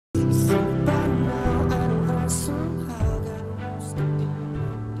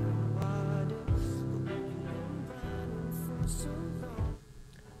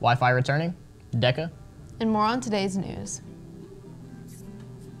Wi-Fi returning, DECA, and more on today's news.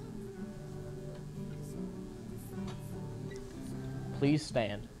 Please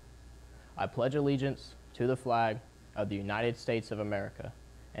stand. I pledge allegiance to the flag of the United States of America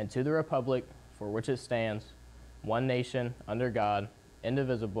and to the republic for which it stands, one nation, under God,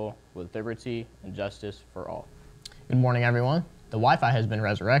 indivisible, with liberty and justice for all. Good morning, everyone. The Wi-Fi has been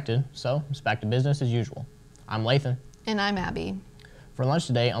resurrected, so it's back to business as usual. I'm Lathan. And I'm Abby. For lunch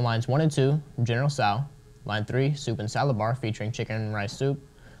today on lines 1 and 2, General Tso. Line 3, soup and salad bar featuring chicken and rice soup.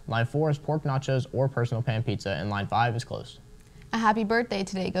 Line 4 is pork nachos or personal pan pizza, and line 5 is closed. A happy birthday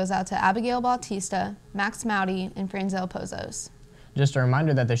today goes out to Abigail Bautista, Max Mowdy, and Franzel Pozos. Just a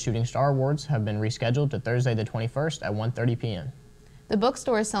reminder that the Shooting Star Awards have been rescheduled to Thursday the 21st at 1:30 p.m. The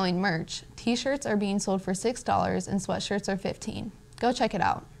bookstore is selling merch. T-shirts are being sold for $6 and sweatshirts are $15. Go check it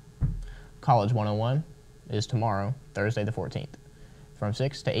out. College 101 is tomorrow, Thursday the 14th, from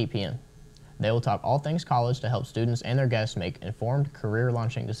 6 to 8 p.m. They will talk all things college to help students and their guests make informed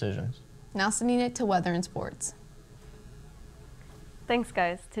career-launching decisions. Now sending it to weather and sports. Thanks,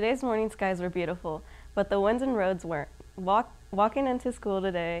 guys. Today's morning skies were beautiful, but the winds and roads weren't. Walking into school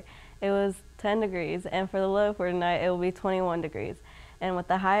today, it was 10 degrees, and for the low for tonight, it will be 21 degrees, and with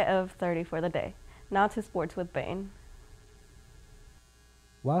a high of 30 for the day. Now to sports with Bain.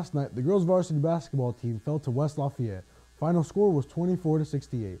 Last night, the girls' varsity basketball team fell to West Lafayette. Final score was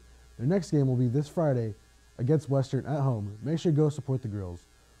 24-68. Their next game will be this Friday against Western at home. Make sure to go support the girls.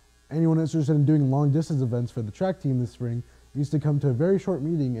 Anyone interested in doing long-distance events for the track team this spring needs to come to a very short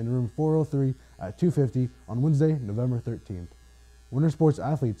meeting in room 403 at 2:50 on Wednesday, November 13th. Winter sports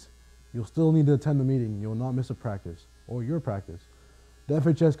athletes, you'll still need to attend the meeting. You will not miss a practice or your practice. The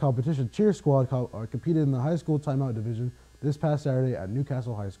FHS competition cheer squad competed in the high school timeout division this past Saturday at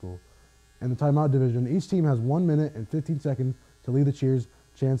Newcastle High School. In the timeout division, each team has 1 minute and 15 seconds to lead the cheers,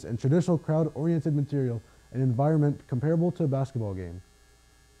 chants, and traditional crowd-oriented material, an environment comparable to a basketball game.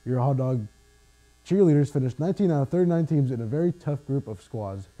 Your hot dog cheerleaders finished 19 out of 39 teams in a very tough group of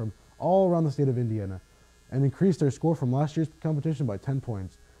squads from all around the state of Indiana and increased their score from last year's competition by 10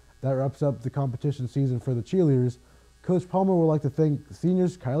 points. That wraps up the competition season for the cheerleaders. Coach Palmer would like to thank the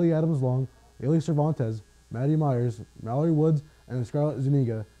seniors Kylie Adams-Long, Ailey Cervantes, Maddie Myers, Mallory Woods, and Scarlett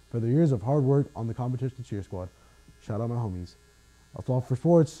Zuniga for their years of hard work on the competition cheer squad. Shout out my homies. That's all for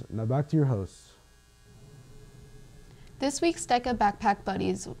sports. Now back to your hosts. This week's DECA Backpack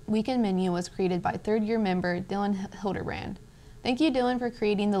Buddies weekend menu was created by third-year member Dylan Hildebrand. Thank you, Dylan, for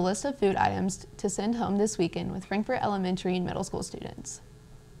creating the list of food items to send home this weekend with Frankfort Elementary and Middle School students.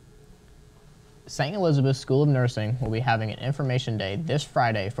 St. Elizabeth School of Nursing will be having an information day this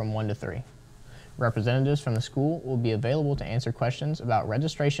Friday from 1 to 3. Representatives from the school will be available to answer questions about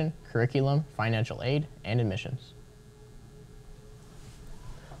registration, curriculum, financial aid, and admissions.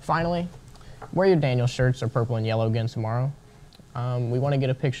 Finally, wear your Daniel shirts or purple and yellow again tomorrow. We want to get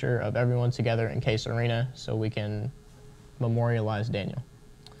a picture of everyone together in Case Arena so we can memorialize Daniel.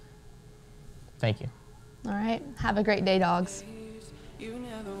 Thank you. All right. Have a great day, dogs.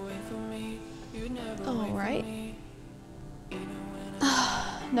 All right.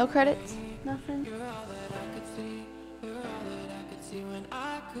 No credits? Nothing? When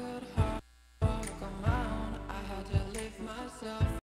I could walk on my own, I had to lift myself